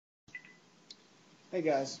Hey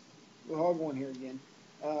guys, the Hog One here again.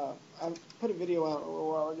 I put a video out a little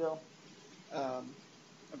while ago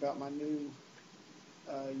about my new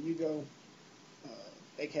Yugo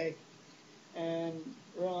AK, and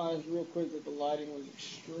realized real quick that the lighting was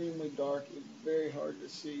extremely dark. It was very hard to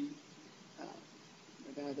see,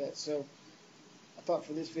 everything like that. So I thought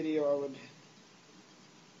for this video I would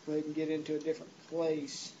go ahead and get into a different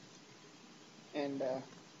place and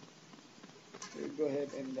go ahead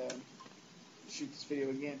and shoot this video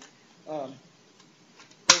again.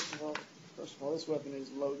 First of all, this weapon is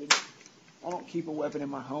loaded. I don't keep a weapon in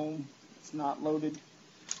my home. It's not loaded.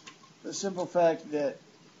 The simple fact that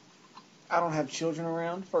I don't have children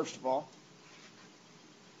around, first of all.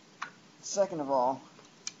 Second of all,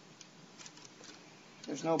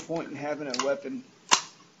 there's no point in having a weapon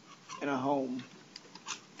in a home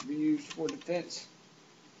to be used for defense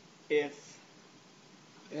if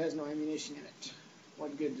it has no ammunition in it.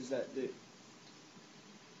 What good does that do?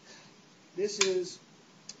 This is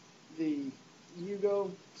the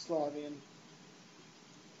Yugoslavian,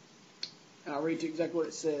 and I'll read to you exactly what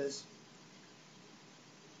it says.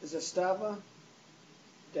 Zastava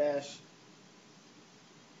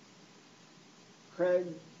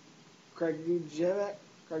Kragujevac,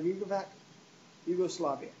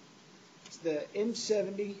 Yugoslavia. It's the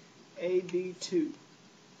M70 AB2.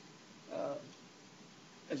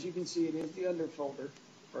 As you can see, it is the underfolder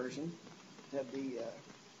version. It had the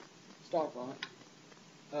stock on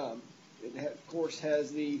it. Of course,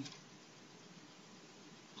 has the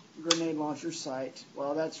grenade launcher sight.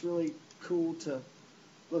 Well, that's really cool to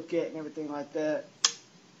look at and everything like that.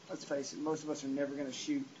 Let's face it, most of us are never going to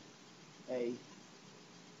shoot a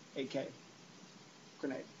AK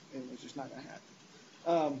grenade. It's just not going to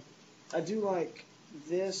happen. I do like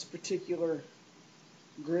this particular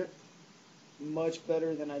grip much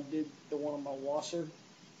better than I did the one on my wasser.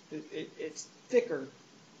 It's thicker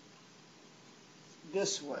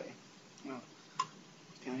this way. Oh,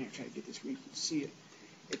 down here, try to get this where you can see it.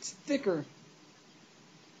 It's thicker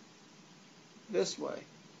this way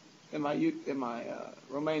than my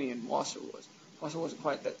Romanian wasser was. Wasser wasn't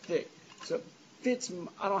quite that thick, so it fits.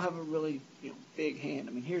 I don't have a really big hand.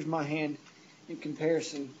 I mean, here's my hand in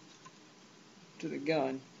comparison to the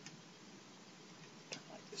gun. Turn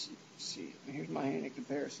like this, you can see it. I mean, here's my hand in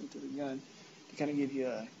comparison to the gun to kind of give you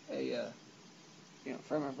a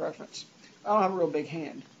frame of reference. I don't have a real big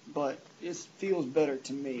hand, but it feels better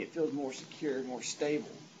to me. It feels more secure, more stable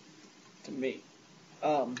to me.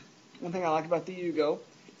 One thing I like about the Yugo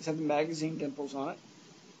is have the magazine dimples on it.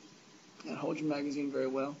 It holds your magazine very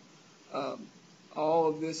well. All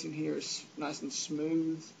of this in here is nice and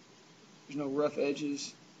smooth. There's no rough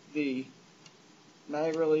edges. The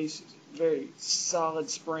mag release is very solid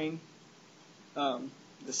spring. The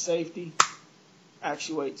safety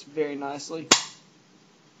actuates very nicely.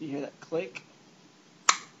 You hear that click?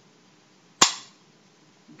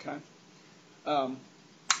 Okay.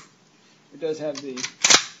 It does have the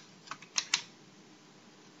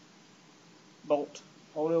bolt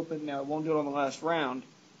hold open. Now it won't do it on the last round,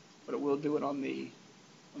 but it will do it on the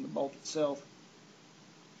bolt itself.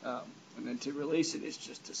 And then to release it, it's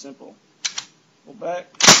just a simple pull back,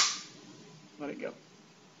 let it go.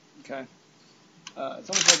 Okay. It's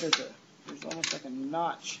almost like there's almost like a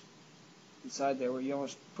notch inside there where you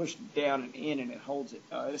almost push it down and in, and it holds it.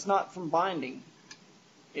 It's not from binding.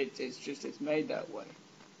 It's made that way.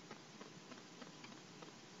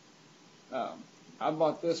 I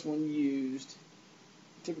bought this one used.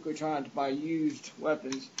 Typically trying to buy used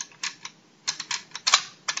weapons,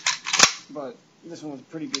 but this one was a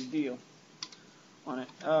pretty good deal on it.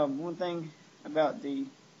 One thing about the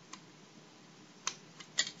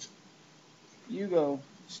Yugo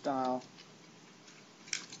style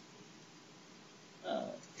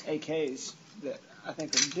AKs that I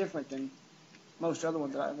think are different than most other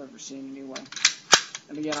ones that I've ever seen anyway.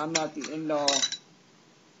 And again, I'm not the end-all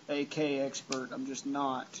AK expert. I'm just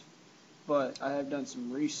not. But I have done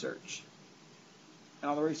some research. And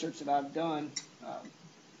all the research that I've done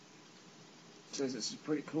says this is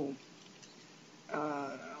pretty cool. I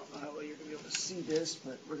don't know how well you're going to be able to see this,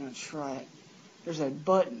 but we're going to try it. There's a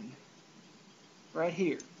button right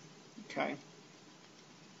here. Okay.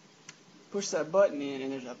 Push that button in,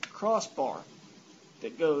 and there's a crossbar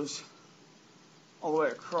that goes all the way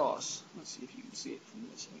across. Let's see if you can see it from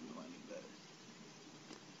this angle any better.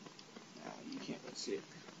 You can't really see it.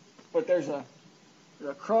 But there's a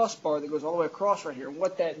crossbar that goes all the way across right here. And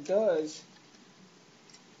what that does,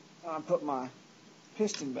 I put my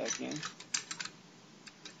piston back in.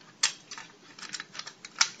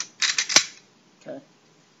 Okay.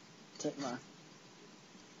 Take my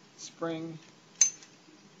spring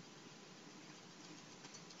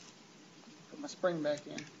spring back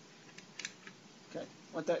in. Okay,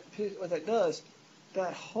 what that does,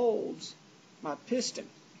 that holds my piston,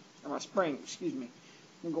 or my spring, excuse me,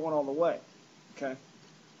 from going all the way. Okay,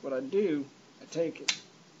 what I do, I take it,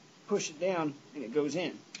 push it down, and it goes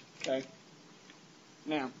in. Okay,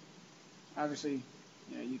 now, obviously,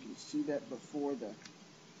 you can see that before the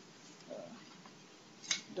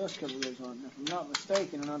dust cover goes on. If I'm not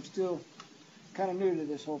mistaken, and I'm still kind of new to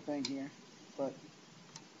this whole thing here, but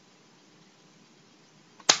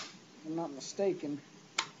if I'm not mistaken,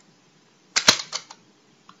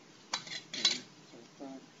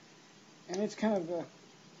 and it's kind of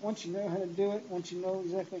once you know how to do it, once you know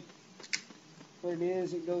exactly what it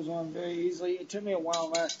is, it goes on very easily. It took me a while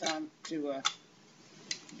last time to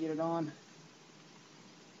get it on.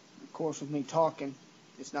 Of course, with me talking,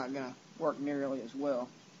 it's not going to work nearly as well.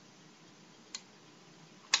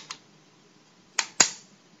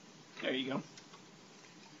 There you go.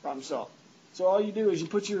 Problem solved. So all you do is you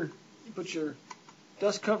put your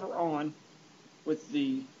dust cover on with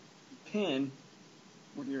the pin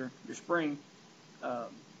with your spring.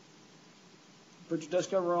 Put your dust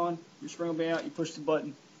cover on. Your spring will be out. You push the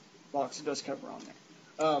button, locks the dust cover on there.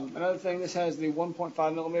 Another thing, this has the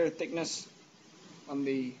 1.5 millimeter thickness on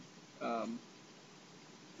the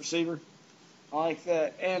receiver. I like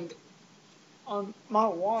that. And on my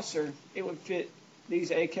wasser, it would fit these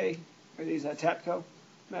AK or these Tapco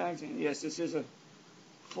mags. And yes, this is a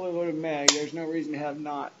fully loaded mag. There's no reason to have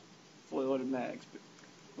not fully loaded mags, but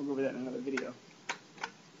we'll go over that in another video.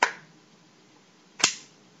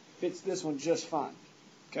 Fits this one just fine.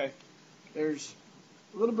 Okay, there's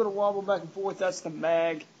a little bit of wobble back and forth. That's the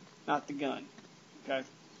mag, not the gun. Okay,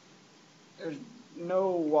 there's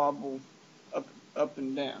no wobble up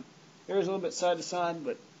and down. There's a little bit side to side,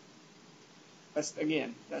 but that's the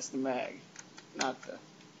mag, not the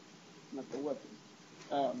weapon.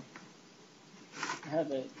 I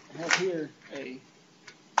have here a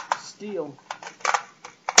steel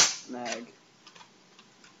mag.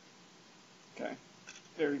 Okay,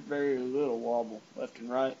 there's very little wobble left and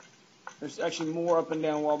right. There's actually more up and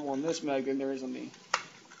down wobble on this mag than there is on the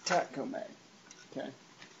Tapco mag. Okay,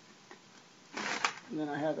 and then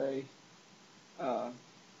I have a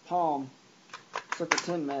Palm Circle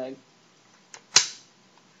 10 mag.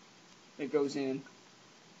 It goes in.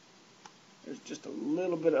 There's just a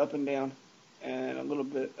little bit of up and down, and a little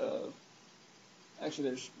bit of, actually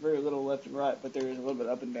there's very little left and right, but there is a little bit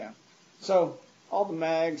up and down. So all the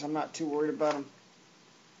mags, I'm not too worried about them.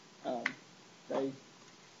 They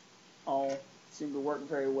all seem to work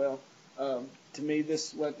very well. To me,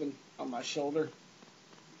 this weapon on my shoulder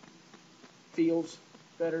feels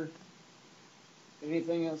better than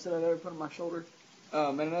anything else that I've ever put on my shoulder.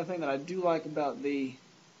 And another thing that I do like about the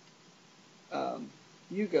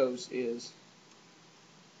Yugos is,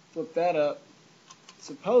 flip that up,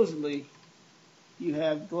 supposedly you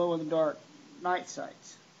have glow-in-the-dark night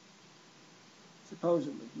sights.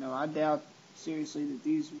 Supposedly. No, I doubt seriously that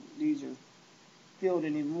these are filled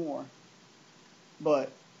anymore.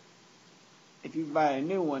 But if you buy a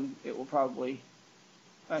new one, it will probably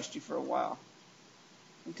last you for a while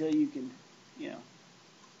until you can,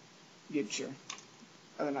 get your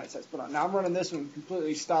other night sights put on. Now I'm running this one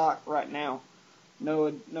completely stock right now.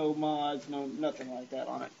 No mods, nothing like that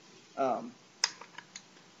on it.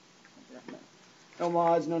 No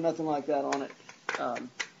mods, nothing like that on it.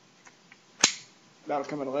 That'll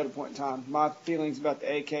come at a later point in time. My feelings about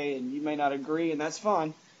the AK, and you may not agree, and that's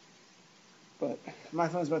fine. But my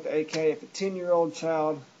feelings about the AK, if a 10-year-old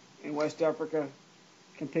child in West Africa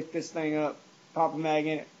can pick this thing up, pop a mag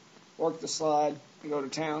in it, work the slide, and go to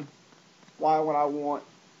town, why would I want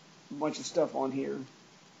a bunch of stuff on here?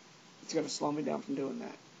 It's going to slow me down from doing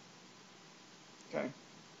that. Okay?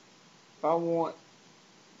 If I want,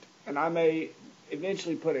 and I may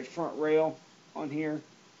eventually put a front rail on here.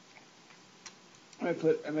 I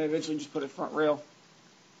may eventually just put a front rail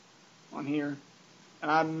on here.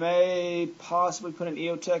 And I may possibly put an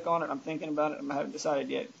EOTech on it. I'm thinking about it. I haven't decided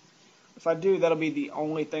yet. If I do, that'll be the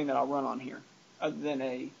only thing that I'll run on here, other than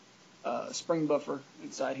a spring buffer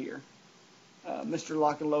inside here. Mr.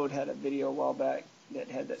 Lock and Load had a video a while back that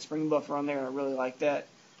had that spring buffer on there, and I really like that.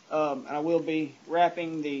 And I will be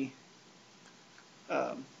wrapping the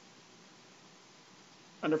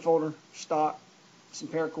underfolder stock, some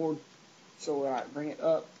paracord, so when I bring it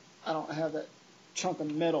up, I don't have that chunk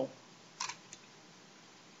of metal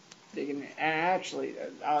digging in. And actually,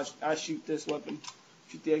 I shoot this weapon,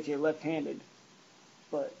 shoot the AK left-handed,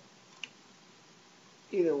 but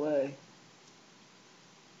either way,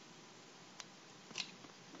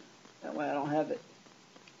 that way I don't have it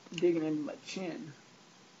digging into my chin.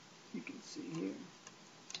 You can see here.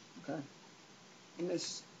 Okay. And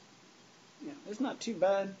this, it's not too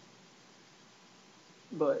bad,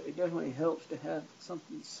 but it definitely helps to have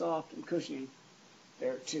something soft and cushiony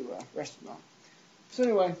there to rest it on. So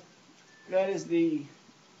anyway,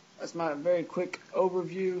 that's my very quick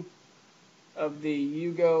overview of the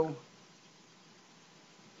Yugo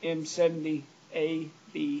M70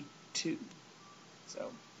 AB2. So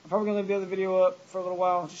I'm probably going to leave the other video up for a little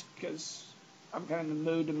while just because I'm kind of in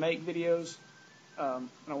the mood to make videos. And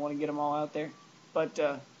I want to get them all out there. But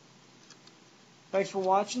thanks for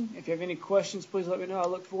watching. If you have any questions, please let me know. I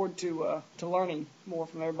look forward to learning more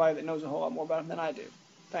from everybody that knows a whole lot more about them than I do.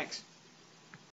 Thanks.